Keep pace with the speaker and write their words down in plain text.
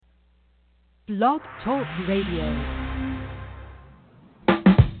Blog Talk Radio.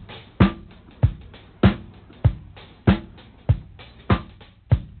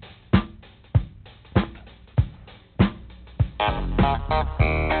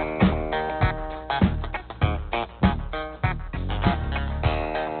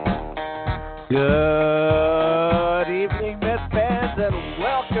 Good evening, Mets fans, and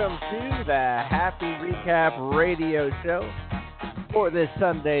welcome to the Happy Recap Radio Show for this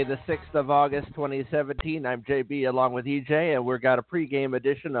Sunday, the 6th of August, 2017. I'm JB along with EJ, and we've got a pregame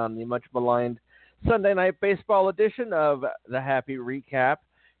edition on the much-maligned Sunday Night Baseball edition of the Happy Recap.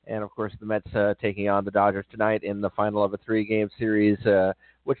 And, of course, the Mets taking on the Dodgers tonight in the final of a three-game series,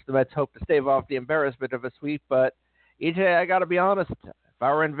 which the Mets hope to stave off the embarrassment of a sweep. But, EJ, I got to be honest, if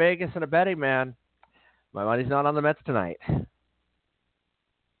I were in Vegas and a betting man, my money's not on the Mets tonight.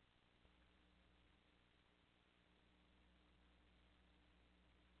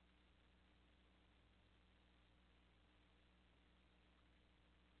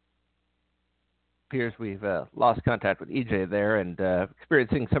 Appears we've lost contact with EJ there and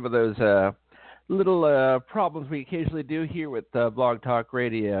experiencing some of those little problems we occasionally do here with Blog Talk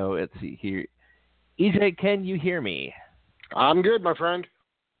Radio. Let's see here. EJ, can you hear me? I'm good, my friend.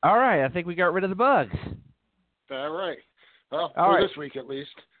 All right. I think we got rid of the bugs. All right. Well, All for right. this week at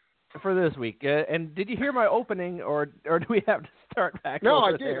least. For this week. And did you hear my opening, or do we have to start back? No, over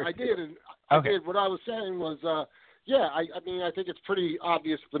I did. there? I did. And Okay. I did. What I was saying was, I mean, I think it's pretty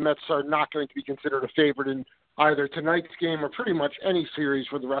obvious the Mets are not going to be considered a favorite in either tonight's game or pretty much any series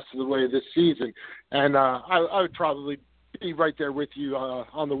for the rest of the way this season. And I would probably be right there with you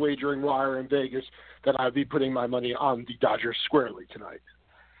on the wagering wire in Vegas that I'd be putting my money on the Dodgers squarely tonight.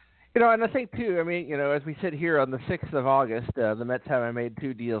 You know, and I think, too, I mean, you know, as we sit here on the 6th of August, the Mets have made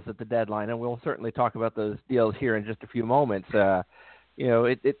two deals at the deadline, and we'll certainly talk about those deals here in just a few moments. You know,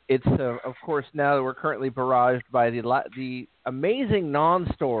 it's of course, now that we're currently barraged by the amazing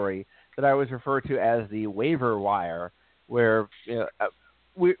non-story that I always refer to as the waiver wire, where you know,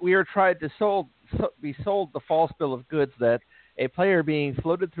 we are tried to be sold the false bill of goods that a player being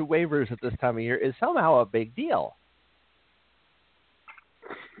floated through waivers at this time of year is somehow a big deal.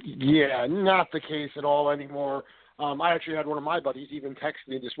 Yeah, not the case at all anymore. I actually had one of my buddies even text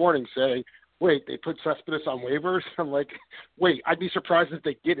me this morning saying, wait, they put Cespedes on waivers? I'm like, wait, I'd be surprised if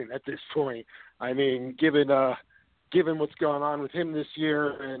they didn't at this point. I mean, given what's going on with him this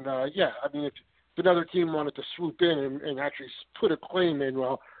year, and I mean, if another team wanted to swoop in and actually put a claim in,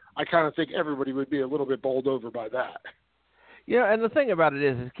 well, I kind of think everybody would be a little bit bowled over by that. Yeah, and the thing about it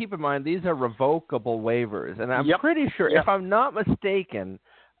is keep in mind, these are revocable waivers, and I'm pretty sure, if I'm not mistaken,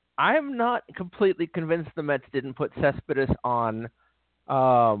 I'm not completely convinced the Mets didn't put Cespedes on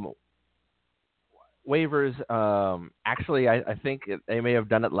waivers. Actually, I think they may have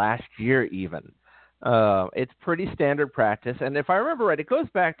done it last year even. It's pretty standard practice, and if I remember right, it goes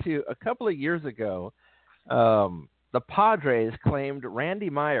back to a couple of years ago. The Padres claimed Randy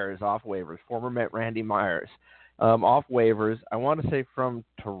Myers off waivers, former Met Randy Myers, off waivers, I want to say from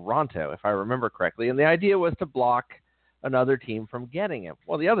Toronto, if I remember correctly, and the idea was to block another team from getting him.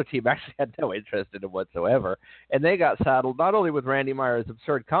 Well, the other team actually had no interest in him whatsoever, and they got saddled not only with Randy Myers'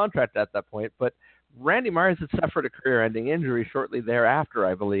 absurd contract at that point, but Randy Myers had suffered a career-ending injury shortly thereafter,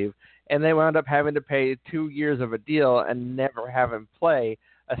 I believe, and they wound up having to pay 2 years of a deal and never have him play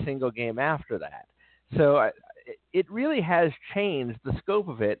a single game after that. So it really has changed the scope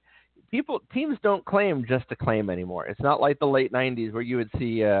of it. Teams don't claim just to claim anymore. It's not like the late 90s where you would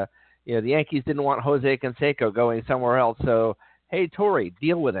see the Yankees didn't want Jose Canseco going somewhere else, so, hey, Torrey,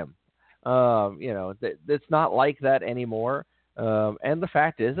 deal with him. It's not like that anymore. And the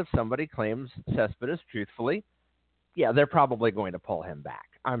fact is, if somebody claims Cespedes truthfully, yeah, they're probably going to pull him back.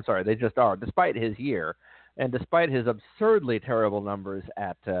 I'm sorry, they just are, despite his year and despite his absurdly terrible numbers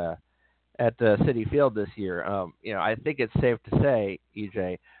at Citi Field this year. I think it's safe to say,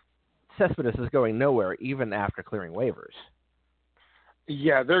 EJ, Cespedes is going nowhere even after clearing waivers.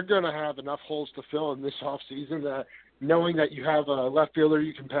 Yeah, they're going to have enough holes to fill in this offseason that knowing that you have a left fielder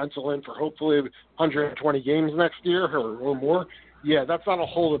you can pencil in for hopefully 120 games next year or more, yeah, that's not a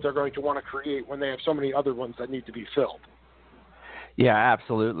hole that they're going to want to create when they have so many other ones that need to be filled. Yeah,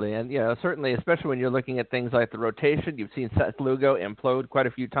 absolutely. And, certainly, especially when you're looking at things like the rotation, you've seen Seth Lugo implode quite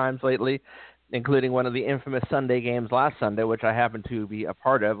a few times lately, including one of the infamous Sunday games last Sunday, which I happened to be a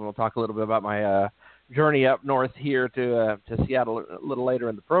part of. And we'll talk a little bit about my journey up north here to Seattle a little later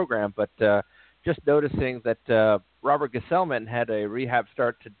in the program. But just noticing that Robert Gesellman had a rehab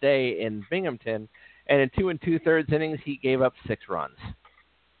start today in Binghamton, and in 2 2/3 innings, he gave up 6 runs.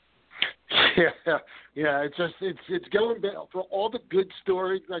 Yeah, it's going back for all the good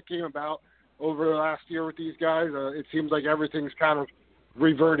stories that came about over the last year with these guys. It seems like everything's kind of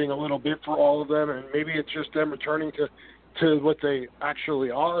reverting a little bit for all of them, and maybe it's just them returning to what they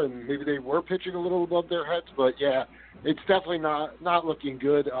actually are, and maybe they were pitching a little above their heads. But yeah, it's definitely not looking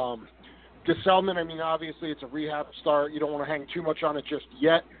good. Gesellman, I mean, obviously it's a rehab start. You don't want to hang too much on it just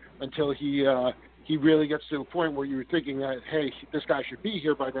yet until he really gets to the point where you're thinking that, hey, this guy should be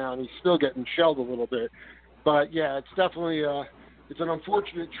here by now, and he's still getting shelled a little bit. But yeah, it's definitely it's an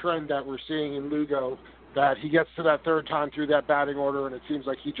unfortunate trend that we're seeing in Lugo, that he gets to that third time through that batting order and it seems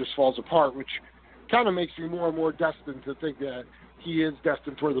like he just falls apart, which kind of makes me more and more destined to think that he is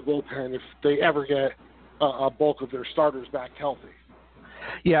destined for the bullpen if they ever get a bulk of their starters back healthy.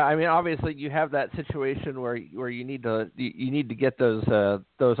 Yeah, I mean, obviously you have that situation where you need to get those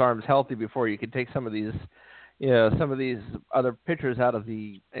arms healthy before you can take some of these other pitchers out of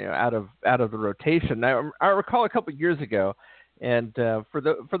the out of the rotation. Now, I recall a couple of years ago, and for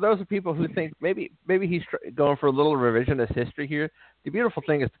those of people who think maybe he's going for a little revisionist history here, the beautiful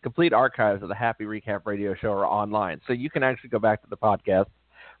thing is the complete archives of the Happy Recap Radio Show are online, so you can actually go back to the podcast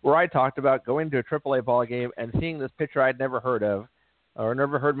where I talked about going to a AAA ball game and seeing this pitcher I'd never heard of or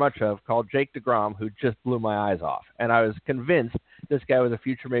never heard much of, called Jake DeGrom, who just blew my eyes off. And I was convinced this guy was a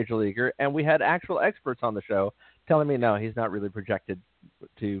future major leaguer, and we had actual experts on the show telling me, no, he's not really projected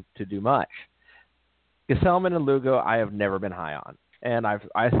to do much. Gesellman and Lugo, I have never been high on. And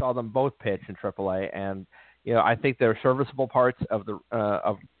I saw them both pitch in AAA, and I think they're serviceable parts of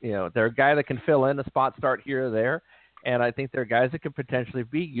they're a guy that can fill in a spot start here or there, and I think they're guys that could potentially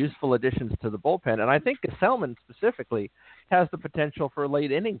be useful additions to the bullpen. And I think Gesellman specifically has the potential for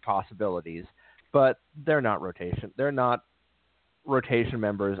late inning possibilities, but they're not rotation. They're not rotation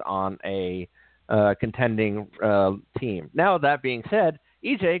members on a contending team. Now, that being said,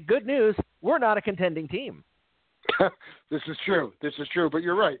 EJ, good news, we're not a contending team. This is true. But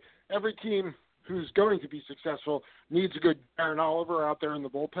you're right. Every team who's going to be successful needs a good Aaron Oliver out there in the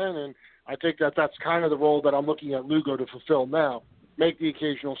bullpen, and I think that's kind of the role that I'm looking at Lugo to fulfill now. Make the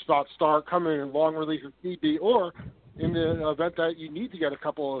occasional spot start, come in long relief if need be, or in the event that you need to get a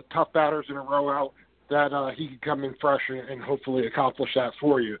couple of tough batters in a row out, that he can come in fresh and hopefully accomplish that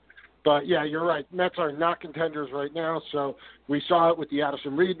for you. But, yeah, you're right. Mets are not contenders right now, so we saw it with the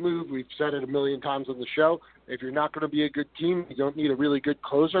Addison Reed move. We've said it a million times on the show. If you're not going to be a good team, you don't need a really good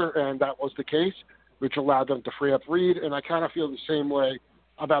closer, and that was the case, which allowed them to free up Reed. And I kind of feel the same way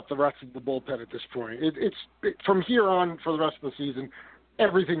about the rest of the bullpen at this point. From here on for the rest of the season,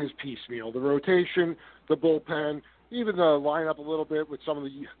 everything is piecemeal. The rotation, the bullpen, even the lineup a little bit with some of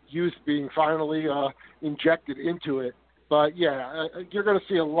the youth being finally injected into it. But, yeah, you're going to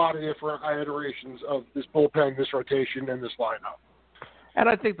see a lot of different iterations of this bullpen, this rotation, and this lineup. And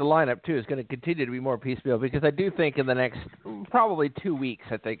I think the lineup, too, is going to continue to be more piecemeal because I do think in the next probably 2 weeks,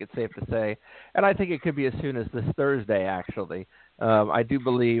 I think it's safe to say, and I think it could be as soon as this Thursday, actually. I do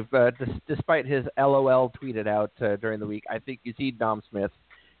believe, despite his LOL tweeted out during the week, I think you see Dom Smith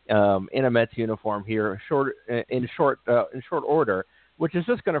in a Mets uniform here in short order, which is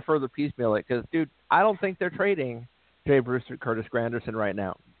just going to further piecemeal it because, dude, I don't think they're trading Jay Bruce or Curtis Granderson right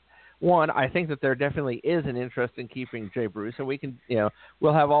now. One, I think that there definitely is an interest in keeping Jay Bruce, and we can,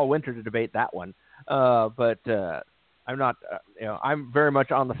 we'll have all winter to debate that one. But I'm not, I'm very much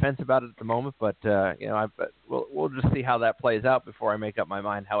on the fence about it at the moment. But we'll just see how that plays out before I make up my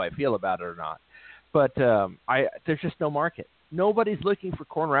mind how I feel about it or not. But there's just no market. Nobody's looking for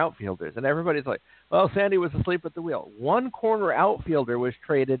corner outfielders, and everybody's like, well, Sandy was asleep at the wheel. One corner outfielder was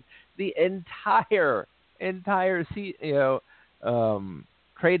traded the entire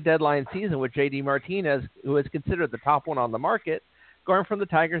trade deadline season with J.D. Martinez, who is considered the top one on the market, going from the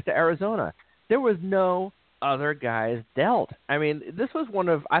Tigers to Arizona. There was no other guys dealt. I mean, this was one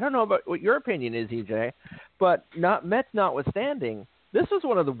of, I don't know about what your opinion is, EJ, but Mets notwithstanding, this was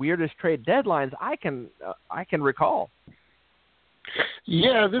one of the weirdest trade deadlines I can recall.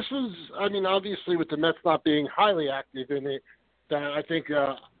 Yeah, this was, I mean, obviously with the Mets not being highly active in it, that I think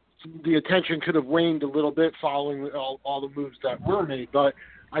the attention could have waned a little bit following all the moves that were made. But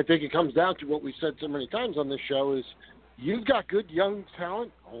I think it comes down to what we said so many times on this show is you've got good young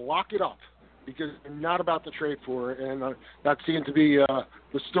talent, lock it up because you're not about to trade for it. And that seemed to be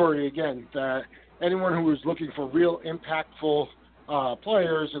the story again, that anyone who was looking for real impactful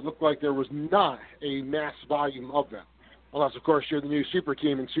players, it looked like there was not a mass volume of them. Unless, of course, you're the new super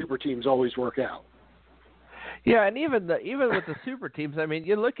team, and super teams always work out. Yeah, and even with the super teams, I mean,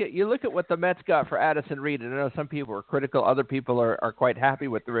 you look at what the Mets got for Addison Reed, and I know some people are critical, other people are quite happy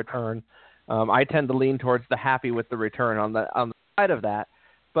with the return. I tend to lean towards the happy with the return on the side of that.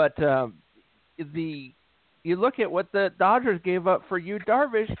 But you look at what the Dodgers gave up for Yu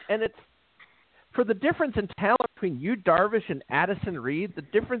Darvish, and for the difference in talent between Yu Darvish and Addison Reed, the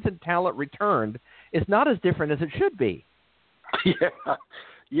difference in talent returned is not as different as it should be.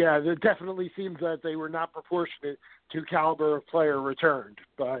 Yeah, it definitely seems that they were not proportionate to caliber of player returned.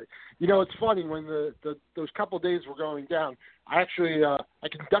 But, it's funny, when those couple of days were going down, I actually I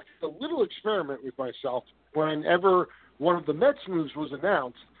conducted a little experiment with myself. Whenever one of the Mets moves was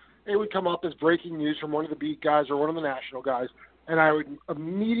announced, it would come up as breaking news from one of the beat guys or one of the national guys, and I would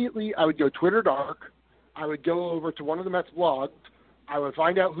go Twitter dark. I would go over to one of the Mets blogs. I would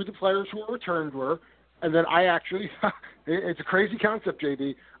find out who the players who were returned were, and then I actually, it's a crazy concept,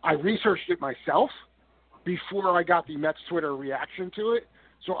 JD, I researched it myself before I got the Mets Twitter reaction to it,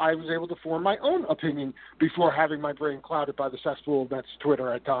 so I was able to form my own opinion before having my brain clouded by the cesspool of Mets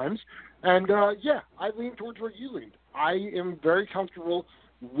Twitter at times. And, I lean towards where you leaned. I am very comfortable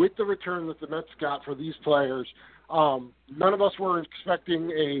with the return that the Mets got for these players. None of us were expecting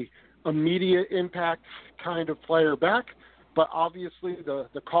a immediate impact kind of player back, but obviously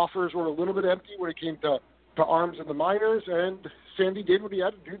the coffers were a little bit empty when it came to arms in the minors, and Sandy did what he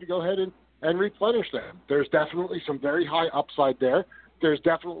had to do to go ahead and replenish them. There's definitely some very high upside there. There's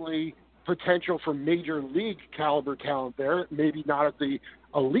definitely potential for major league caliber talent there, maybe not at the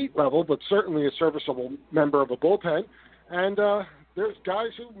elite level, but certainly a serviceable member of a bullpen. And there's guys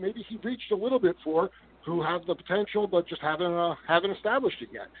who maybe he reached a little bit for, who have the potential but just haven't established it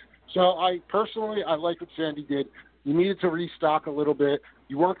yet. So I like what Sandy did. You needed to restock a little bit.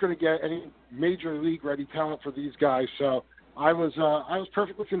 You weren't going to get any major league ready talent for these guys. So I was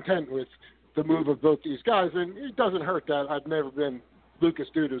perfectly content with the move of both these guys, and it doesn't hurt that I've never been Lucas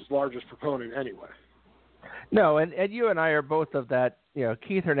Duda's largest proponent anyway. No, and you and I are both of that,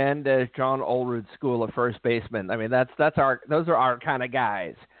 Keith Hernandez, John Olerud school of first baseman. I mean, those are our kind of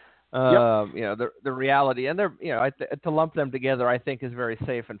guys. Yep. The reality, and they're, to lump them together, I think is very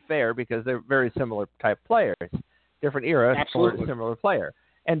safe and fair because they're very similar type players, different era, similar player.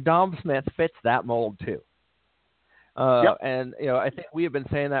 And Dom Smith fits that mold too. Yep. And, I think we have been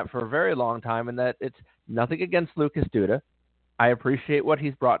saying that for a very long time, and that it's nothing against Lucas Duda. I appreciate what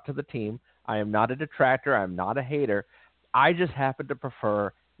he's brought to the team. I am not a detractor. I'm not a hater. I just happen to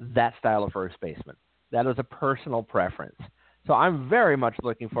prefer that style of first baseman. That is a personal preference. So I'm very much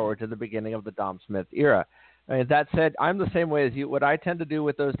looking forward to the beginning of the Dom Smith era. I mean, that said, I'm the same way as you. What I tend to do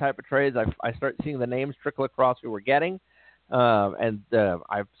with those type of trades, I start seeing the names trickle across who we're getting, and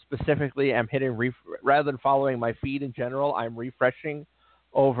I specifically am hitting rather than following my feed in general. I'm refreshing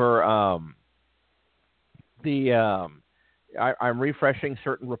over I'm refreshing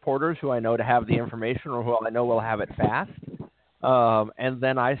certain reporters who I know to have the information or who I know will have it fast. And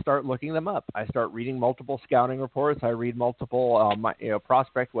then I start looking them up. I start reading multiple scouting reports. I read multiple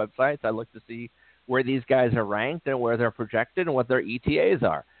prospect websites. I look to see where these guys are ranked and where they're projected and what their ETAs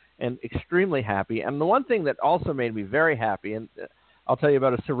are. And extremely happy. And the one thing that also made me very happy, and I'll tell you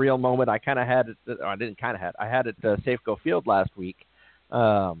about a surreal moment I had at Safeco Field last week.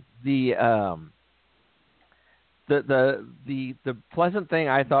 The pleasant thing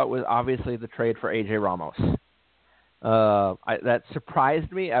I thought was obviously the trade for AJ Ramos. That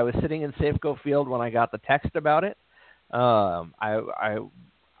surprised me. I was sitting in Safeco Field when I got the text about it.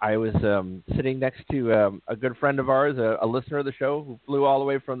 I was sitting next to a good friend of ours, a listener of the show, who flew all the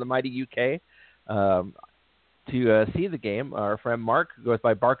way from the mighty UK to see the game. Our friend Mark, who goes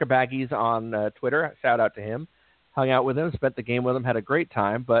by Barca Baggies on Twitter, shout out to him. Hung out with him, spent the game with him, had a great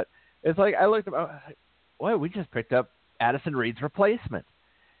time. But it's like I looked up, boy, we just picked up Addison Reed's replacement.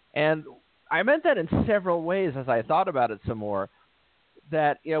 And I meant that in several ways as I thought about it some more,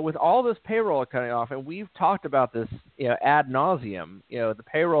 that, with all this payroll coming off, and we've talked about this, ad nauseum, the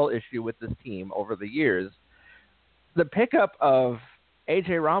payroll issue with this team over the years, the pickup of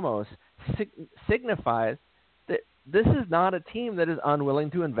AJ Ramos signifies that this is not a team that is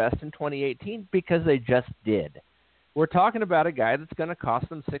unwilling to invest in 2018 because they just did. We're talking about a guy that's going to cost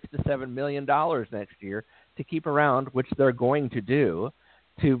them $6 to $7 million next year to keep around, which they're going to do,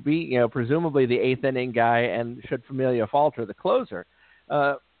 to be, presumably the eighth inning guy, and should Familia falter, the closer,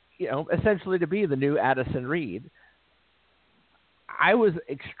 essentially to be the new Addison Reed. I was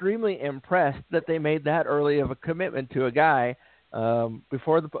extremely impressed that they made that early of a commitment to a guy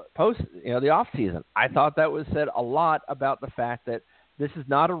before the the off season. I thought that said a lot about the fact that this is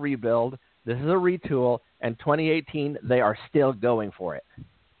not a rebuild. This is a retool, and 2018, they are still going for it.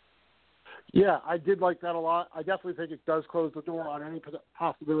 Yeah, I did like that a lot. I definitely think it does close the door on any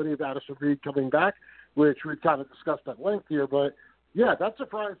possibility of Addison Reed coming back, which we've kind of discussed at length here. But, yeah, that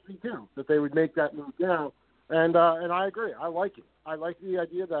surprised me, too, that they would make that move now. And I agree. I like it. I like the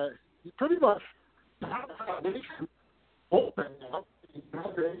idea that he pretty much has a foundation open now.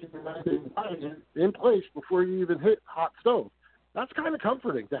 in place before you even hit hot stove. That's kind of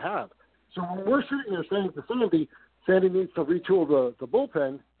comforting to have. So when we're sitting there saying to Sandy needs to retool the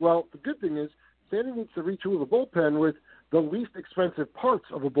bullpen, well, the good thing is Sandy needs to retool the bullpen with the least expensive parts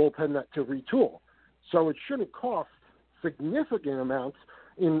of a bullpen to retool. So it shouldn't cost significant amounts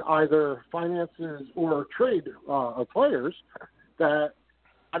in either finances or trade of players. That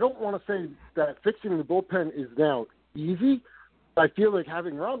I don't want to say that fixing the bullpen is now easy. I feel like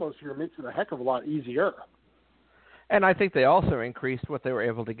having Ramos here makes it a heck of a lot easier. And I think they also increased what they were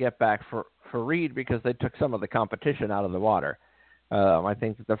able to get back for Reed because they took some of the competition out of the water. I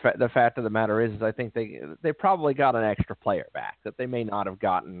think that the fact of the matter is I think they probably got an extra player back that they may not have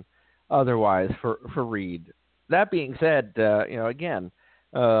gotten otherwise for Reed. That being said, again,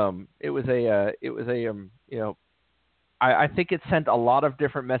 it was I think it sent a lot of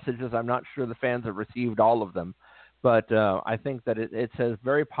different messages. I'm not sure the fans have received all of them, but I think that it says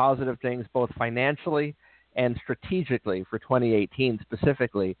very positive things both financially and strategically for 2018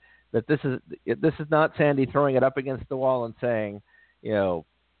 specifically. That this is not Sandy throwing it up against the wall and saying, screw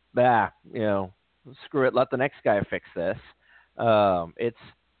it, let the next guy fix this. It's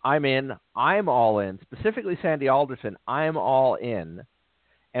I'm all in. Specifically Sandy Alderson, I'm all in,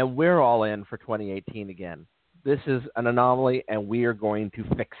 and we're all in for 2018 again. This is an anomaly, and we are going to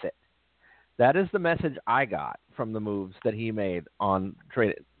fix it. That is the message I got from the moves that he made on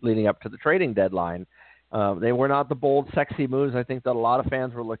leading up to the trading deadline. They were not the bold, sexy moves I think that a lot of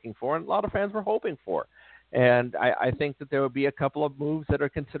fans were looking for and a lot of fans were hoping for. And I think that there would be a couple of moves that are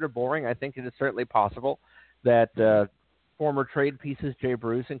considered boring. I think it is certainly possible that former trade pieces Jay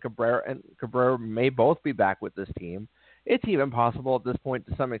Bruce and Cabrera may both be back with this team. It's even possible at this point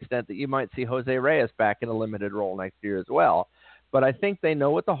to some extent that you might see Jose Reyes back in a limited role next year as well. But I think they know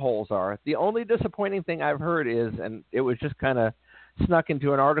what the holes are. The only disappointing thing I've heard is, and it was just kind of snuck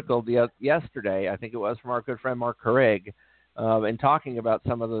into an article yesterday, I think it was from our good friend Mark Carrig, in talking about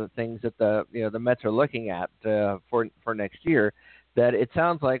some of the things that the Mets are looking at for next year, that it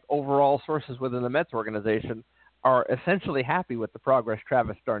sounds like overall sources within the Mets organization are essentially happy with the progress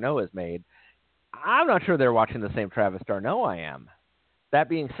Travis d'Arnaud has made. I'm not sure they're watching the same Travis d'Arnaud I am. That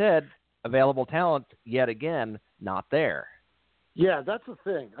being said, available talent, yet again, not there. Yeah, that's the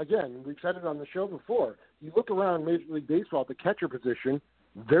thing. Again, we've said it on the show before. You look around Major League Baseball at the catcher position,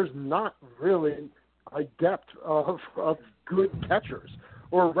 there's not really a depth of good catchers,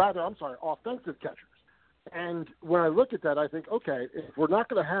 or rather, offensive catchers. And when I look at that, I think, okay, if we're not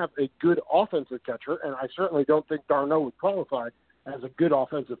going to have a good offensive catcher, and I certainly don't think d'Arnaud would qualify as a good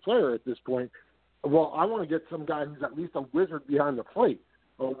offensive player at this point, well, I want to get some guy who's at least a wizard behind the plate,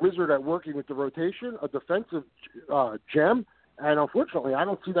 a wizard at working with the rotation, a defensive gem, and unfortunately, I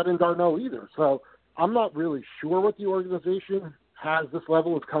don't see that in d'Arnaud either. So I'm not really sure what the organization has this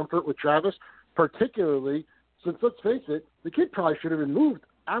level of comfort with Travis, particularly since, let's face it, the kid probably should have been moved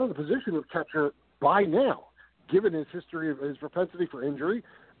out of the position of catcher by now, given his history of his propensity for injury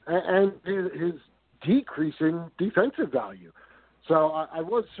and his decreasing defensive value. So I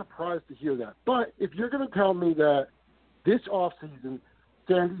was surprised to hear that. But if you're going to tell me that this offseason,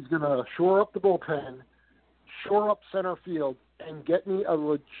 Sandy's going to shore up the bullpen, shore up center field, and get me a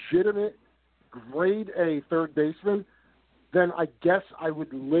legitimate grade A third baseman, then I guess I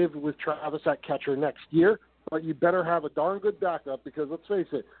would live with Travis at catcher next year. But you better have a darn good backup because, let's face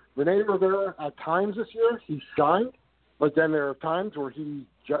it, Rene Rivera, at times this year, he shined. But then there are times where he,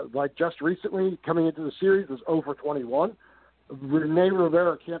 like just recently coming into the series, was 0-for-21. Rene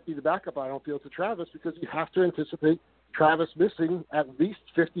Rivera can't be the backup, I don't feel, to Travis because you have to anticipate Travis missing at least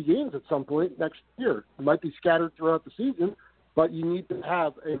 50 games at some point next year. It might be scattered throughout the season, but you need to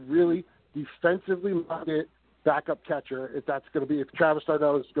have a really defensively minded backup catcher if Travis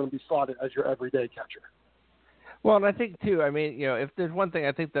d'Arnaud is going to be slotted as your everyday catcher. Well, and I think, too, if there's one thing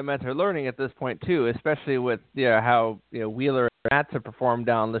I think the Mets are learning at this point, too, especially with how Wheeler and Matz have performed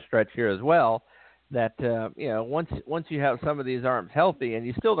down the stretch here as well, that, once you have some of these arms healthy and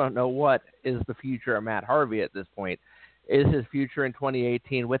you still don't know what is the future of Matt Harvey at this point, is his future in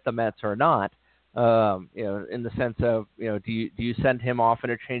 2018 with the Mets or not, in the sense of, do you send him off in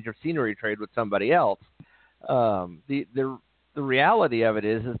a change of scenery trade with somebody else? The reality of it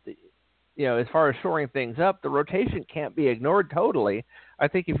is that, as far as shoring things up, the rotation can't be ignored totally. I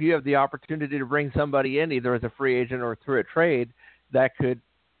think if you have the opportunity to bring somebody in, either as a free agent or through a trade, that could,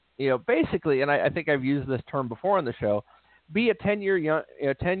 basically, and I think I've used this term before on the show, be a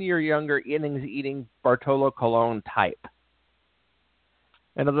 10-year younger innings-eating Bartolo Colon type.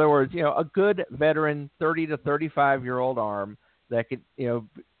 In other words, a good veteran 30 to 35-year-old arm that could,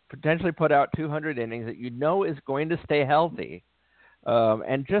 potentially put out 200 innings that is going to stay healthy,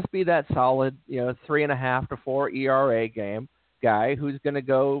 and just be that solid, 3.5 to 4 ERA guy who's going to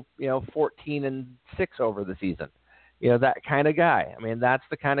go, 14-6 over the season. That kind of guy. I mean, that's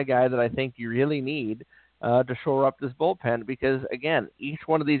the kind of guy that I think you really need to shore up this bullpen because, again, each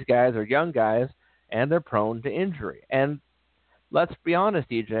one of these guys are young guys and they're prone to injury. And let's be honest,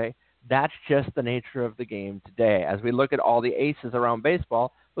 EJ, that's just the nature of the game today. As we look at all the aces around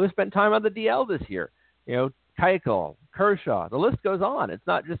baseball who have spent time on the DL this year, Keuchel, Kershaw, the list goes on. It's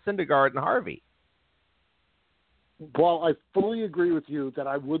not just Syndergaard and Harvey. Well, I fully agree with you that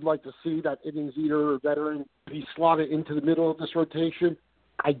I would like to see that innings eater or veteran be slotted into the middle of this rotation.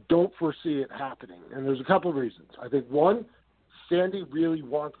 I don't foresee it happening, and there's a couple of reasons. I think, one, Sandy really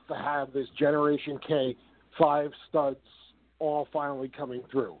wants to have this Generation K 5 studs all finally coming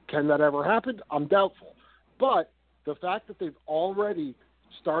through. Can that ever happen? I'm doubtful. But the fact that they've already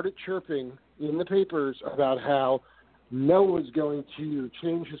started chirping in the papers about how Noah's going to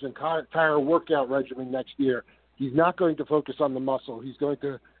change his entire workout regimen next year. He's not going to focus on the muscle. He's going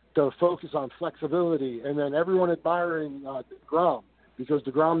to focus on flexibility. And then everyone admiring DeGrom because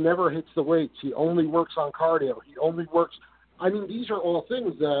DeGrom never hits the weights. He only works on cardio. He only works – I mean, these are all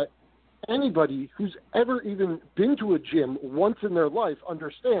things that anybody who's ever even been to a gym once in their life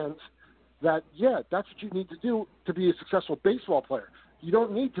understands that, yeah, that's what you need to do to be a successful baseball player. You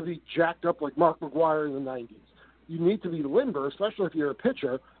don't need to be jacked up like Mark McGwire in the 90s. You need to be limber, especially if you're a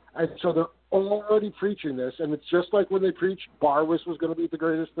pitcher. And so they're already preaching this, and it's just like when they preached Barwis was going to be the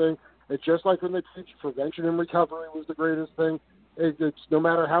greatest thing. It's just like when they preached prevention and recovery was the greatest thing. It's no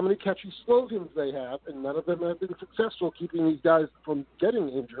matter how many catchy slogans they have, and none of them have been successful keeping these guys from getting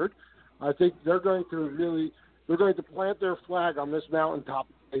injured. I think they're going to plant their flag on this mountaintop.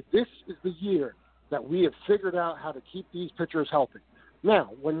 This is the year that we have figured out how to keep these pitchers healthy.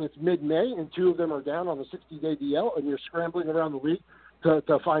 Now, when it's mid-May and two of them are down on the 60-day DL and you're scrambling around the league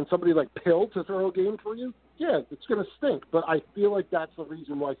to find somebody like Pill to throw a game for you, yeah, it's going to stink. But I feel like that's the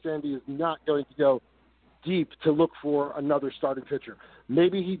reason why Sandy is not going to go deep to look for another starting pitcher.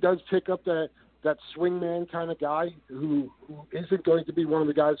 Maybe he does pick up that swingman kind of guy who isn't going to be one of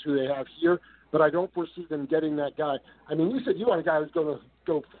the guys who they have here, but I don't foresee them getting that guy. I mean, you said you want a guy who's going to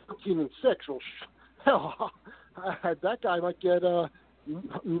go 14-6. Well, hell, that guy might get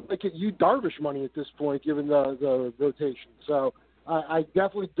you Darvish money at this point, given the rotation. So I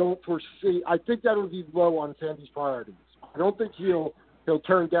definitely don't foresee. I think that would be low on Sandy's priorities. I don't think he'll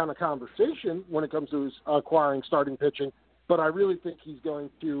turn down a conversation when it comes to his acquiring starting pitching, but I really think he's going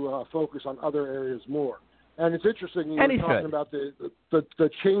to focus on other areas more. And it's interesting you were talking about the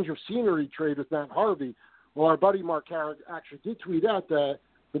change of scenery trade with Matt Harvey. Well, our buddy Mark Carrick actually did tweet out that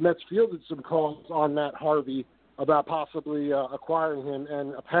the Mets fielded some calls on Matt Harvey about possibly acquiring him,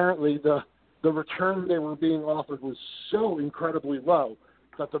 and apparently the return they were being offered was so incredibly low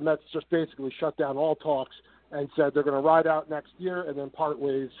that the Mets just basically shut down all talks and said they're going to ride out next year and then part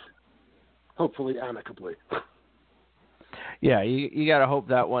ways, hopefully amicably. Yeah, you got to hope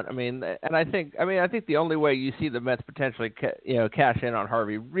that one. I mean, I think the only way you see the Mets potentially cash in on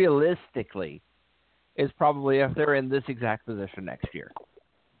Harvey realistically is probably if they're in this exact position next year.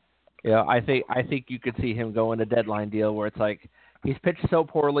 I think you could see him go in a deadline deal where it's like he's pitched so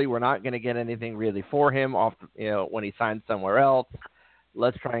poorly, we're not going to get anything really for him off. When he signs somewhere else,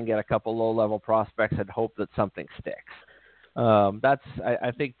 let's try and get a couple low-level prospects and hope that something sticks. That's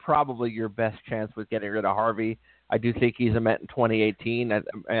I think probably your best chance with getting rid of Harvey. I do think he's a Met in 2018.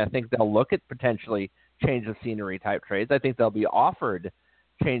 I think they'll look at potentially change of scenery type trades. I think they'll be offered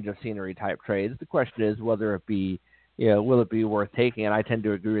change of scenery type trades. The question is whether it be will it be worth taking? And I tend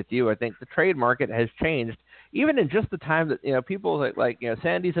to agree with you. I think the trade market has changed, even in just the time that people like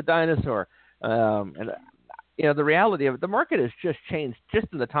Sandy's a dinosaur, and the reality of it, the market has just changed just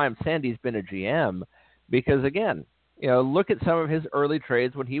in the time Sandy's been a GM. Because again, look at some of his early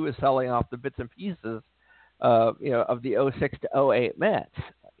trades when he was selling off the bits and pieces, of the 06 to 08 Mets.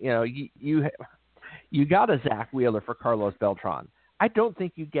 You got a Zach Wheeler for Carlos Beltran. I don't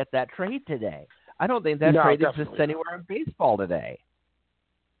think you get that trade today. I don't think that trade exists anywhere in baseball today.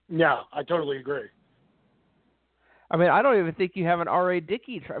 No, I totally agree. I mean, I don't even think you have an R.A.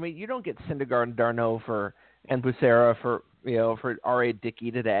 Dickey. I mean, you don't get Syndergaard and d'Arnaud and Bussera for R.A. Dickey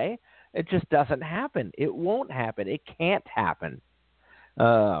today. It just doesn't happen. It won't happen. It can't happen.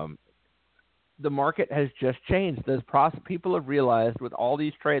 The market has just changed. People have realized with all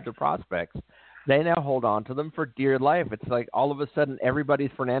these trades of prospects, they now hold on to them for dear life. It's like all of a sudden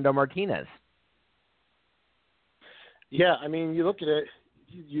everybody's Fernando Martinez. Yeah, I mean, you look at it.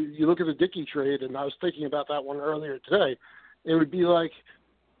 You look at the Dickey trade, and I was thinking about that one earlier today. It would be like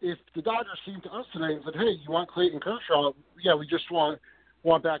if the Dodgers came to us today and said, "Hey, you want Clayton Kershaw? Yeah, we just want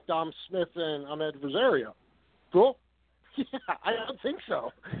back Dom Smith and Ahmed Rosario." Cool. Yeah, I don't think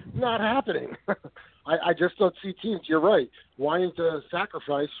so. Not happening. I just don't see teams. You're right. Wanting to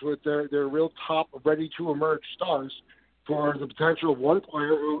sacrifice with their real top, ready to emerge stars for the potential of one player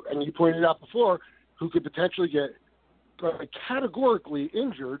who, and you pointed out before, who could potentially get categorically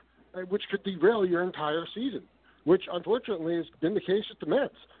injured, which could derail your entire season, which unfortunately has been the case with the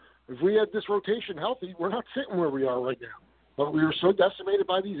Mets. If we had this rotation healthy, we're not sitting where we are right now. But we were so decimated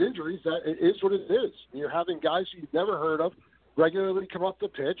by these injuries that it is what it is. You're having guys you've never heard of regularly come up the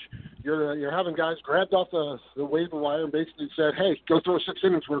pitch. You're having guys grabbed off the waiver wire and basically said, "Hey, go throw 6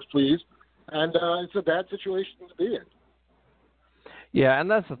 innings worth, please." And it's a bad situation to be in. Yeah, and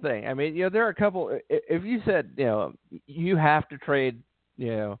that's the thing. I mean, there are a couple. If you said, you have to trade,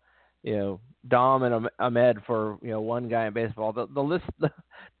 Dom and Ahmed for one guy in baseball, the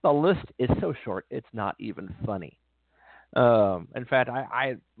list is so short. It's not even funny. In fact,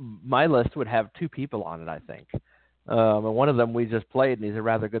 my list would have 2 people on it, I think. And one of them we just played, and he's a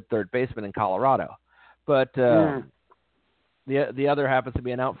rather good third baseman in Colorado. But the other happens to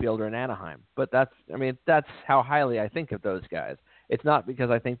be an outfielder in Anaheim. But that's how highly I think of those guys. It's not because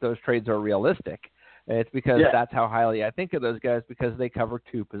I think those trades are realistic. It's because that's how highly I think of those guys, because they cover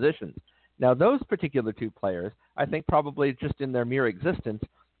 2 positions. Now, those particular 2 players, I think probably just in their mere existence,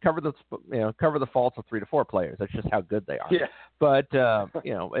 cover the faults of 3 to 4 players. That's just how good they are. Yeah. But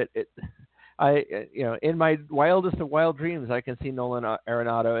in my wildest of wild dreams, I can see Nolan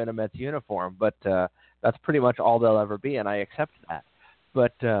Arenado in a Mets uniform, but that's pretty much all they'll ever be, and I accept that.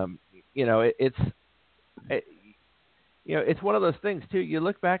 But it's one of those things too. You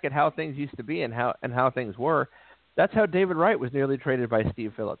look back at how things used to be and how things were. That's how David Wright was nearly traded by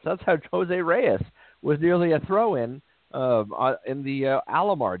Steve Phillips. That's how Jose Reyes was nearly a throw-in in the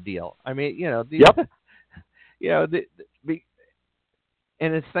Alomar deal. I mean,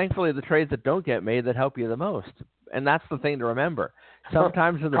 and it's thankfully the trades that don't get made that help you the most. And that's the thing to remember.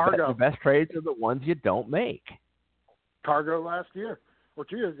 Sometimes the best trades are the ones you don't make. Cargo last year or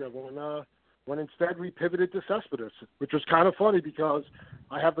 2 years ago when instead we pivoted to Cespedes, which was kind of funny because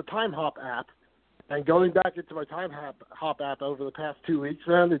I have the Time Hop app, and going back into my Time Hop app over the past 2 weeks,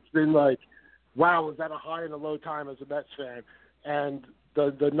 man, it's been like, wow, was that a high and a low time as a Mets fan? And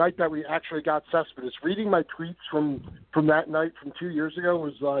the night that we actually got Cespedes, reading my tweets from that night from 2 years ago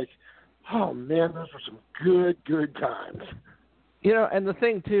was like, oh, man, those were some good times. And the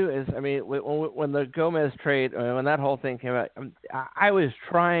thing, too, is, I mean, when the Gomez trade, when that whole thing came out, I was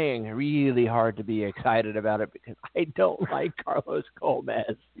trying really hard to be excited about it because I don't like Carlos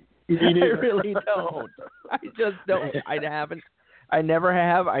Gomez. I really don't. I just don't. I never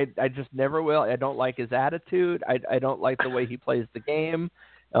have. I just never will. I don't like his attitude. I don't like the way he plays the game.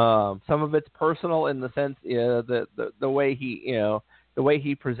 Some of it's personal in the sense, the way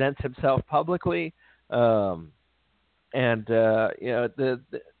he presents himself publicly, and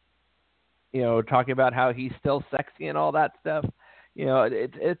talking about how he's still sexy and all that stuff.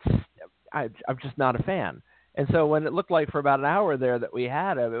 I'm just not a fan. And so when it looked like for about an hour there that we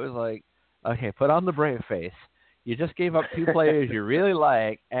had him, it was like, okay, put on the brave face. You just gave up 2 players you really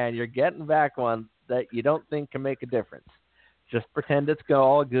like, and you're getting back one that you don't think can make a difference. Just pretend it's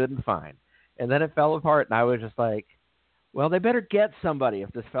all good and fine. And then it fell apart, and I was just like, well, they better get somebody if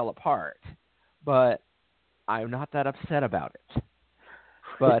this fell apart. But I'm not that upset about it.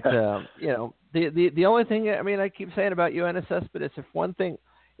 But, the only thing, I keep saying about Yoenis Cespedes,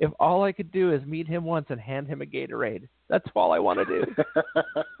 if all I could do is meet him once and hand him a Gatorade, that's all I want to do.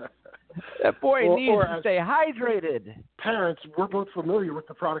 That boy needs to stay hydrated. Parents, we're both familiar with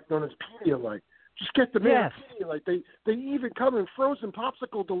the product known as Pedialyte. Just get them in Pedialyte. They even come in frozen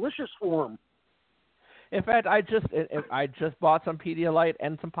popsicle delicious form. In fact, I just bought some Pedialyte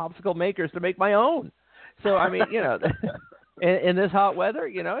and some popsicle makers to make my own. So in this hot weather,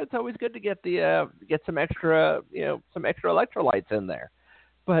 it's always good to get some extra electrolytes in there.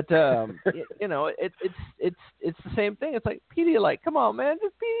 But it's the same thing. It's like Pedialyte. Come on, man,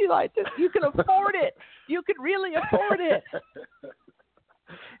 just Pedialyte. You can afford it. You can really afford it.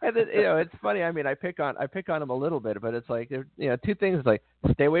 And then, it's funny. I mean, I pick on him a little bit, but it's like 2 things: like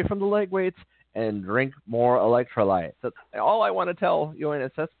stay away from the leg weights and drink more electrolytes. That's all I want to tell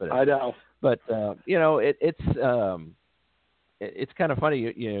Yoenis Cespedes. I know. But it's kind of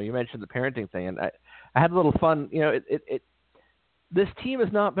funny. You mentioned the parenting thing, and I had a little fun. This team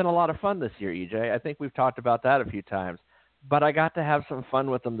has not been a lot of fun this year, EJ. I think we've talked about that a few times. But I got to have some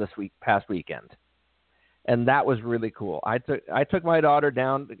fun with them past weekend. And that was really cool. I took my daughter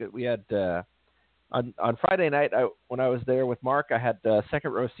down. We had on Friday night, when I was there with Mark, I had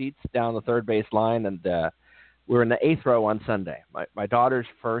second row seats down the third base line, and we were in the eighth row on Sunday. My daughter's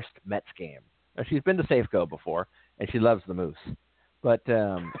first Mets game. Now, she's been to Safeco before, and she loves the Moose, but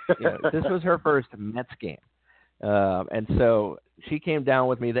this was her first Mets game, and so she came down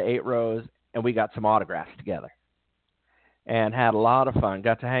with me the 8 rows, and we got some autographs together, and had a lot of fun.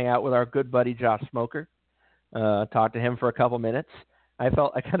 Got to hang out with our good buddy Josh Smoker, talked to him for a couple minutes. I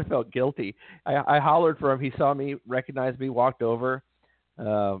kind of felt guilty. I hollered for him. He saw me, recognized me, walked over,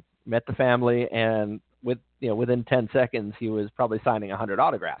 met the family, and within 10 seconds, he was probably signing 100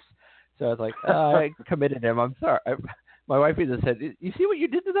 autographs. So I was like, I committed him. I'm sorry. My wife even said, "You see what you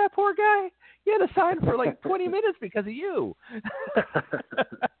did to that poor guy? He had to sign for like 20 minutes because of you."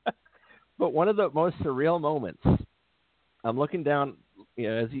 But one of the most surreal moments, I'm looking down.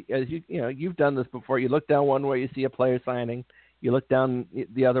 As you've done this before. You look down one way, you see a player signing. You look down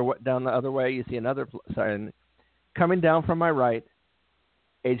the other way, you see another signing. Coming down from my right,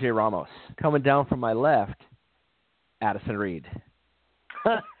 AJ Ramos. Coming down from my left, Addison Reed.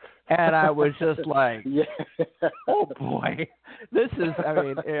 And I was just like, oh boy, this is,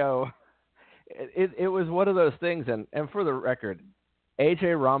 it was one of those things. And for the record,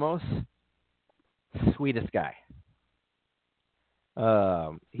 AJ Ramos, sweetest guy.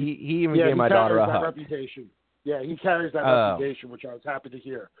 He even gave my daughter a hug. Reputation. Yeah, he carries that reputation, which I was happy to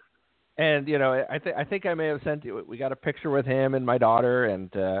hear. And I think I may have sent you. We got a picture with him and my daughter,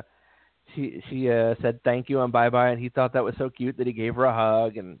 and she said thank you and bye bye, and he thought that was so cute that he gave her a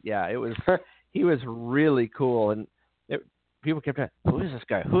hug. And yeah, it was he was really cool. And people kept saying, "Who is this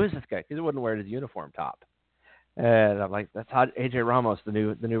guy? Who is this guy?" Because he wasn't wearing his uniform top. And I'm like, "That's AJ Ramos, the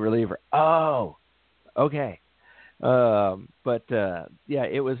new reliever." Oh, okay. But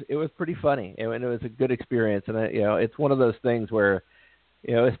it was pretty funny, and it was a good experience. And it's one of those things where,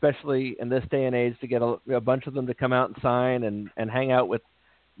 especially in this day and age, to get a bunch of them to come out and sign and hang out with,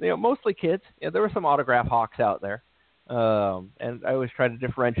 mostly kids. There were some autograph hawks out there, and I always try to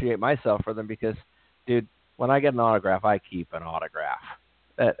differentiate myself for them because, dude, when I get an autograph, I keep an autograph.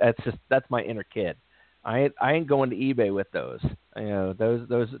 That's my inner kid. I ain't going to eBay with those.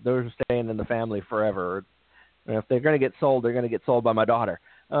 Those are staying in the family forever. If they're going to get sold, they're going to get sold by my daughter.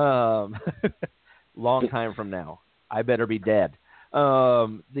 Long time from now, I better be dead.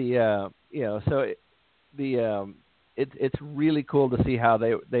 It's really cool to see how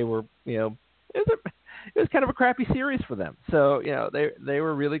they were. It was kind of a crappy series for them. So they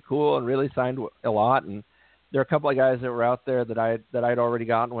were really cool and really signed a lot. And there are a couple of guys that were out there that I'd already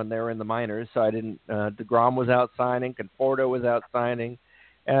gotten when they were in the minors. So I didn't. DeGrom was out signing. Conforto was out signing.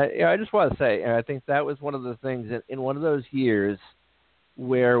 I just want to say, I think that was one of the things in one of those years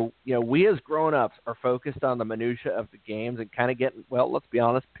where we as grown-ups are focused on the minutia of the games and kind of getting, well, let's be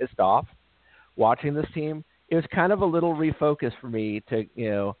honest, pissed off watching this team. It was kind of a little refocus for me to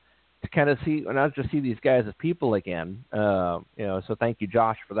kind of see, and not just see these guys as people again. So thank you,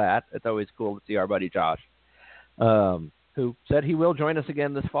 Josh, for that. It's always cool to see our buddy Josh, who said he will join us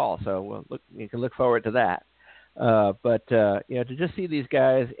again this fall. So you can look forward to that. But to just see these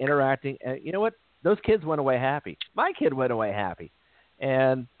guys interacting, you know what? Those kids went away happy. My kid went away happy,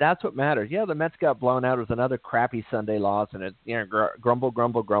 and that's what matters. Yeah, the Mets got blown out. It was another crappy Sunday loss, and it grumble,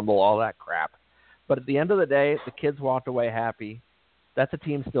 all that crap. But at the end of the day, the kids walked away happy. That's a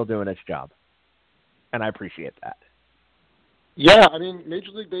team still doing its job, and I appreciate that. Yeah,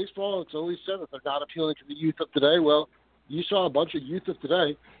 Major League Baseball, it's always said that they're not appealing to the youth of today. Well, you saw a bunch of youth of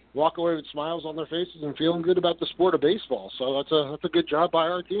today walk away with smiles on their faces and feeling good about the sport of baseball. So that's a good job by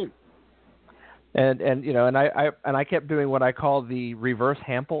our team. And I kept doing what I call the reverse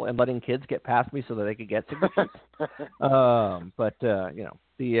Hampel and letting kids get past me so that they could get signatures.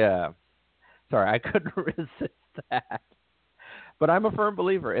 Sorry, I couldn't resist that. But I'm a firm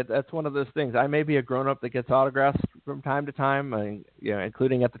believer. That's one of those things. I may be a grown-up that gets autographs from time to time,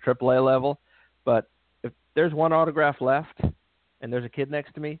 including at the AAA level. But if there's one autograph left and there's a kid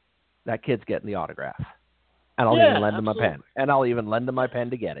next to me, that kid's getting the autograph. And I'll even lend him a pen. And I'll even lend him my pen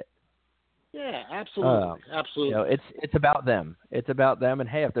to get it. Yeah, absolutely. Absolutely. It's about them. It's about them. And,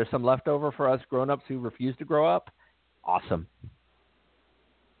 hey, if there's some leftover for us grown-ups who refuse to grow up, awesome.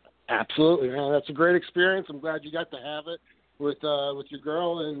 Absolutely, man. That's a great experience. I'm glad you got to have it with your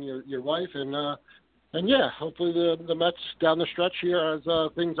girl and your wife. And yeah, hopefully the Mets down the stretch here, as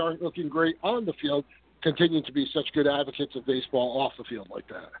things aren't looking great on the field, continue to be such good advocates of baseball off the field like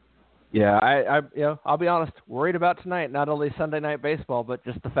that. Yeah, I'll be honest, worried about tonight, not only Sunday night baseball, but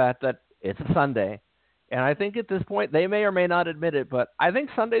just the fact that it's a Sunday. And I think at this point, they may or may not admit it, but I think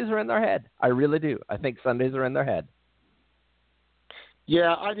Sundays are in their head. I really do. I think Sundays are in their head.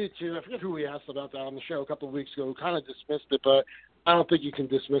 Yeah, I do too. I forget who we asked about that on the show a couple of weeks ago. We kind of dismissed it, but I don't think you can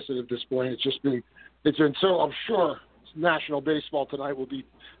dismiss it at this point. It's been so. I'm sure National Baseball tonight will be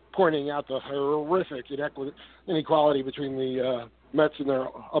pointing out the horrific inequality between the Mets and their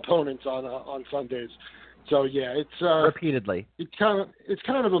opponents on Sundays. So yeah, Repeatedly. it's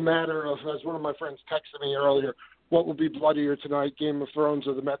kind of a matter of, as one of my friends texted me earlier, what will be bloodier tonight, Game of Thrones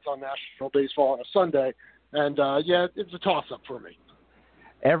or the Mets on National Baseball on a Sunday? And yeah, it's a toss-up for me.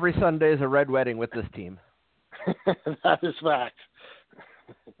 Every Sunday is a red wedding with this team. That is fact.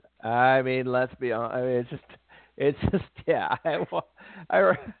 I mean, let's be honest. I mean, it's just, yeah. It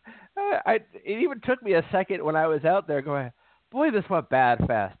even took me a second when I was out there going, boy, this went bad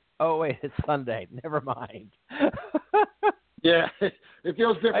fast. Oh wait, it's Sunday. Never mind. Yeah, it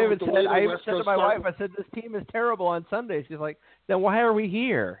feels different. I even said to my wife, I said, this team is terrible on Sunday. She's like, then why are we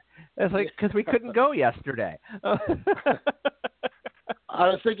here? It's like, because we couldn't go yesterday. I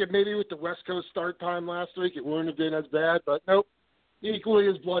was thinking maybe with the West Coast start time last week, it wouldn't have been as bad, but nope, equally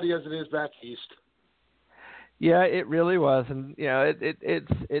as bloody as it is back east. Yeah, it really was, and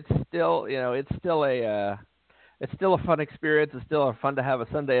it's still it's still a fun experience. It's still fun to have a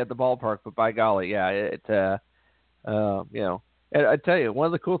Sunday at the ballpark. But by golly, yeah, and I tell you, one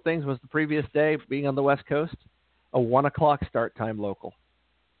of the cool things was the previous day being on the West Coast, a 1:00 start time local.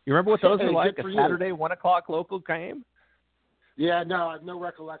 You remember what those were like? A Saturday 1:00 local game. Yeah, no, I have no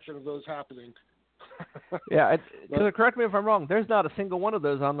recollection of those happening. Yeah, correct me if I'm wrong. There's not a single one of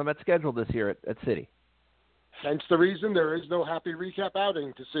those on the Mets schedule this year at City. Hence the reason there is no happy recap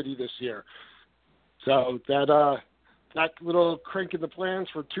outing to City this year. So that little crink in the plans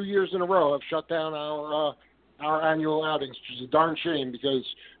for 2 years in a row have shut down our annual outings, which is a darn shame because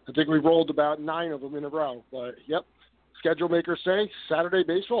I think we rolled about 9 of them in a row. But yep, schedule makers say Saturday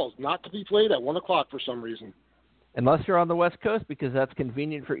baseball is not to be played at 1:00 for some reason. Unless you're on the West Coast, because that's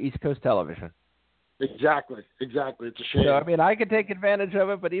convenient for East Coast television. Exactly. It's a shame. So, I mean, I could take advantage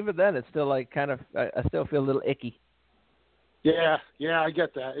of it, but even then, it's still like I still feel a little icky. Yeah, I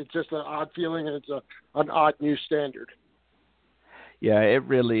get that. It's just an odd feeling, and it's an odd new standard. Yeah, it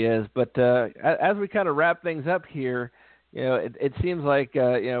really is. But as we kind of wrap things up here, it seems like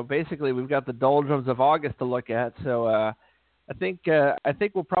basically we've got the doldrums of August to look at. So I think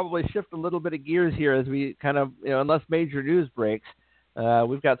we'll probably shift a little bit of gears here as we kind of unless major news breaks.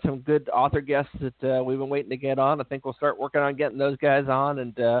 We've got some good author guests that we've been waiting to get on. I think we'll start working on getting those guys on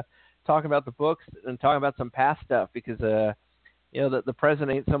and talking about the books and talking about some past stuff because the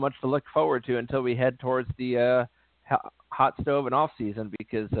present ain't so much to look forward to until we head towards the hot stove and off season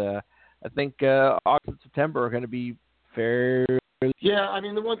because I think August and September are going to be fair. Yeah, I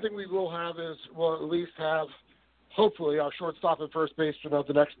mean the one thing we will have is we'll at least have hopefully our shortstop and first baseman of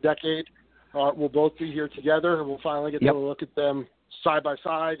the next decade will both be here together and we'll finally get to look at them side by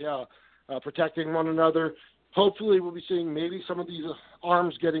side, protecting one another. Hopefully, we'll be seeing maybe some of these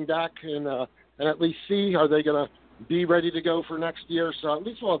arms getting back and at least see are they going to be ready to go for next year. So at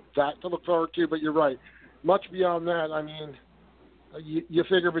least we'll have that to look forward to. But you're right. Much beyond that, I mean, you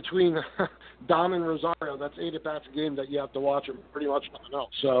figure between Dom and Rosario, that's 8 at-bats a game that you have to watch and pretty much nothing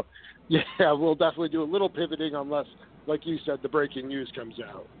else. So, yeah, we'll definitely do a little pivoting unless, like you said, the breaking news comes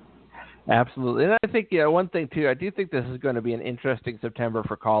out. Absolutely. And I think, one thing, too, I do think this is going to be an interesting September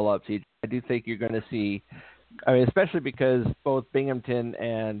for call-ups. I do think you're going to see, I mean, especially because both Binghamton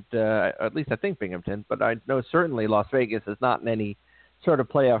and, at least I think Binghamton, but I know certainly Las Vegas is not in any sort of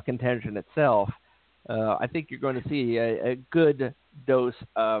playoff contention itself. I think you're going to see a good dose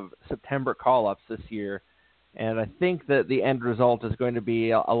of September call-ups this year. And I think that the end result is going to be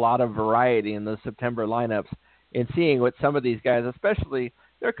a lot of variety in those September lineups and seeing what some of these guys, especially –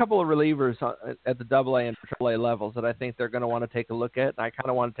 there are a couple of relievers at the AA and AAA levels that I think they're going to want to take a look at, and I kind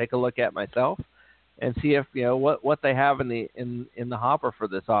of want to take a look at myself and see if what they have in the hopper for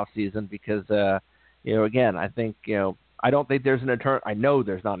this off season. Because again, I think I don't think there's I know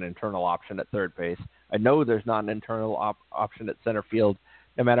there's not an internal option at third base. I know there's not an internal option at center field.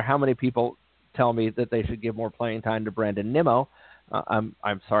 No matter how many people tell me that they should give more playing time to Brandon Nimmo, I'm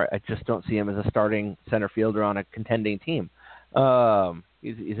sorry, I just don't see him as a starting center fielder on a contending team.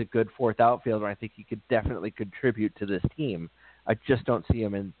 He's a good fourth outfielder. I think he could definitely contribute to this team. I just don't see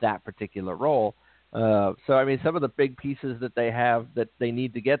him in that particular role. So, I mean, some of the big pieces that they have that they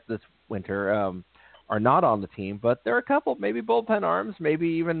need to get this winter are not on the team, but there are a couple, maybe bullpen arms, maybe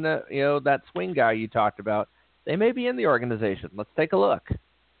even that swing guy you talked about. They may be in the organization. Let's take a look.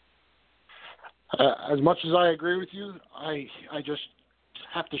 As much as I agree with you, I just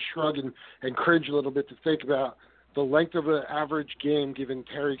have to shrug and cringe a little bit to think about the length of an average game given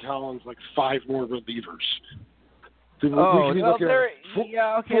Terry Collins like 5 more relievers. So we could be looking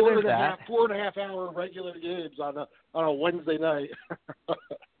at four 4.5 hour regular games on a Wednesday night.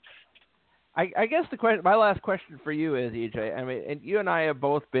 I guess my last question for you is, EJ. I mean, and you and I have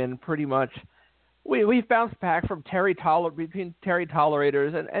both been pretty much we've bounced back from between Terry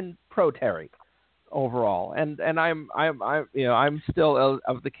tolerators and pro Terry overall, and I'm still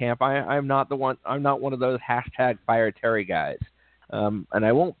of the camp. I'm not one of those hashtag fire Terry guys, and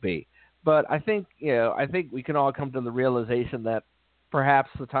I won't be. But I think we can all come to the realization that perhaps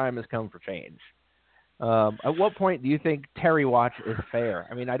the time has come for change. At what point do you think Terry watch is fair?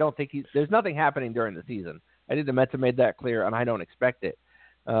 I mean, I don't think there's nothing happening during the season. I think the Mets have made that clear, and I don't expect it.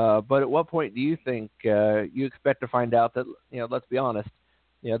 But at what point do you think you expect to find out that, let's be honest,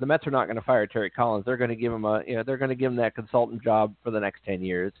 the Mets are not going to fire Terry Collins. They're going to give him that consultant job for the next 10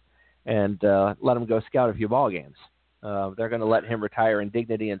 years and let him go scout a few ball games. They're going to let him retire in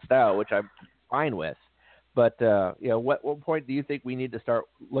dignity and style, which I'm fine with. But what point do you think we need to start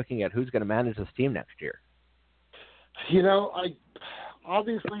looking at who's going to manage this team next year? I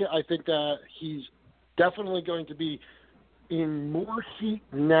think that he's definitely going to be in more heat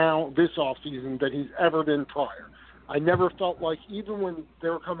now this offseason than he's ever been prior. I never felt like, even when they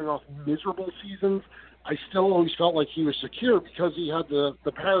were coming off miserable seasons, I still always felt like he was secure because he had the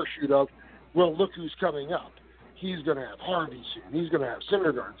parachute of, well, look who's coming up. He's going to have Harvey soon. He's going to have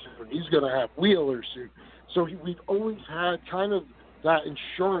Syndergaard soon. He's going to have Wheeler soon. So we've always had kind of that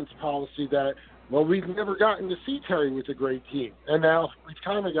insurance policy that, well, we've never gotten to see Terry with a great team. And now we've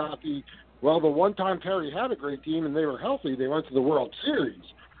kind of got the one time Terry had a great team and they were healthy, they went to the World Series.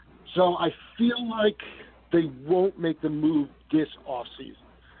 So I feel like they won't make the move this offseason.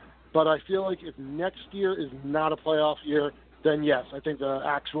 But I feel like if next year is not a playoff year, then yes, I think the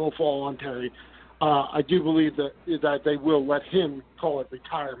axe will fall on Terry. I do believe that they will let him call it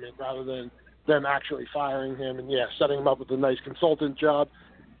retirement rather than them actually firing him and, setting him up with a nice consultant job.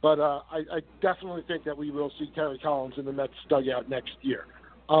 But I definitely think that we will see Terry Collins in the Mets dugout next year.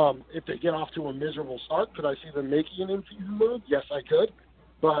 If they get off to a miserable start, could I see them making an in-season move? Yes, I could.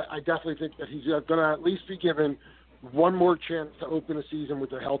 But I definitely think that he's going to at least be given one more chance to open a season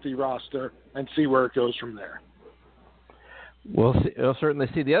with a healthy roster and see where it goes from there. We'll certainly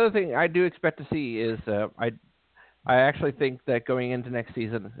see. The other thing I do expect to see is I actually think that going into next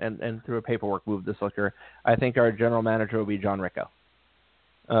season and through a paperwork move this year, I think our general manager will be John Ricco.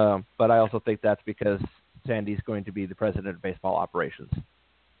 But I also think that's because Sandy's going to be the president of baseball operations.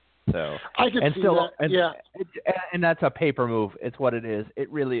 So I can see that. And that's a paper move. It's what it is.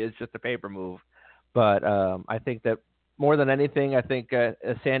 It really is just a paper move. But I think that more than anything, I think as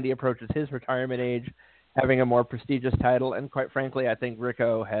Sandy approaches his retirement age, having a more prestigious title, and quite frankly, I think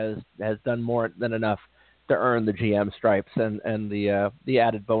Ricco has done more than enough to earn the GM stripes and the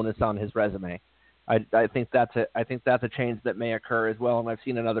added bonus on his resume. I think that's a change that may occur as well, and I've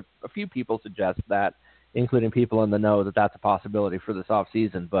seen a few people suggest that, including people in the know, that that's a possibility for this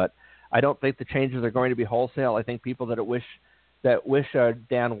offseason. But I don't think the changes are going to be wholesale. I think people that wish Dan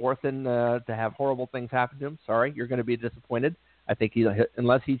Warthen to have horrible things happen to him, sorry, you're going to be disappointed. I think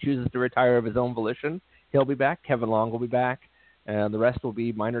unless he chooses to retire of his own volition, he'll be back. Kevin Long will be back. And the rest will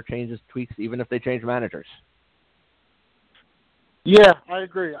be minor changes, tweaks, even if they change managers. Yeah, I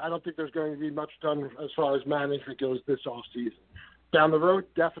agree. I don't think there's going to be much done as far as management goes this offseason. Down the road,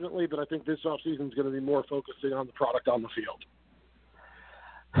 definitely, but I think this offseason is going to be more focusing on the product on the field.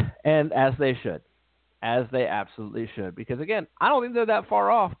 And as they should. As they absolutely should. Because, again, I don't think they're that far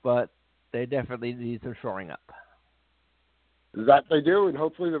off, but they definitely need some shoring up. That they do, and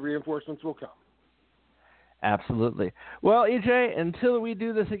hopefully the reinforcements will come. Absolutely. Well, EJ, until we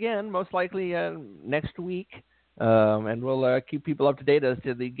do this again, most likely next week, and we'll keep people up to date as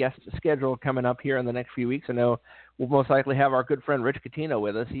to the guest schedule coming up here in the next few weeks. I know we'll most likely have our good friend Rich Catino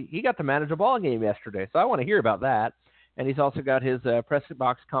with us. He got to manage a ball game yesterday, so I want to hear about that. And he's also got his Press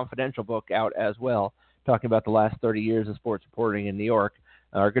Box Confidential book out as well, talking about the last 30 years of sports reporting in New York.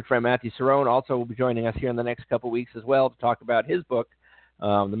 Our good friend Matthew Cerrone also will be joining us here in the next couple of weeks as well to talk about his book,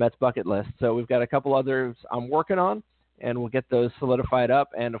 The Mets Bucket List. So we've got a couple others I'm working on, and we'll get those solidified up.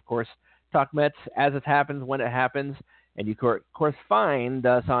 And, of course, talk Mets as it happens, when it happens. And you, of course, find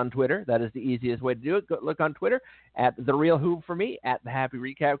us on Twitter. That is the easiest way to do it. Go look on Twitter at The Real Hoop for me, at The Happy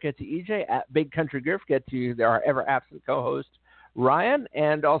Recap gets you EJ, at Big Country Griff gets you our ever-absent co-host Ryan.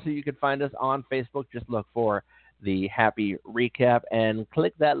 And also you can find us on Facebook. Just look for The Happy Recap and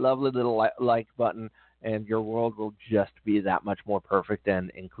click that lovely little like button, and your world will just be that much more perfect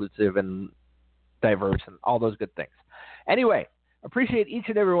and inclusive and diverse and all those good things. Anyway, appreciate each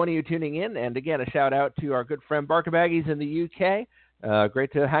and every one of you tuning in. And again, a shout out to our good friend Barkabaggies in the UK.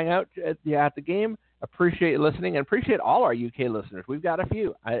 Great to hang out at the game. Appreciate you listening, and appreciate all our UK listeners. We've got a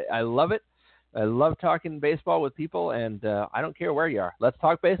few. I love it. I love talking baseball with people, and I don't care where you are. Let's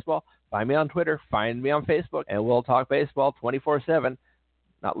talk baseball. Find me on Twitter. Find me on Facebook, and we'll talk baseball 24/7.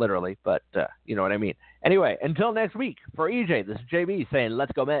 Not literally, but you know what I mean. Anyway, until next week, for EJ, this is JB saying,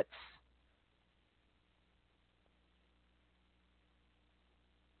 let's go Mets.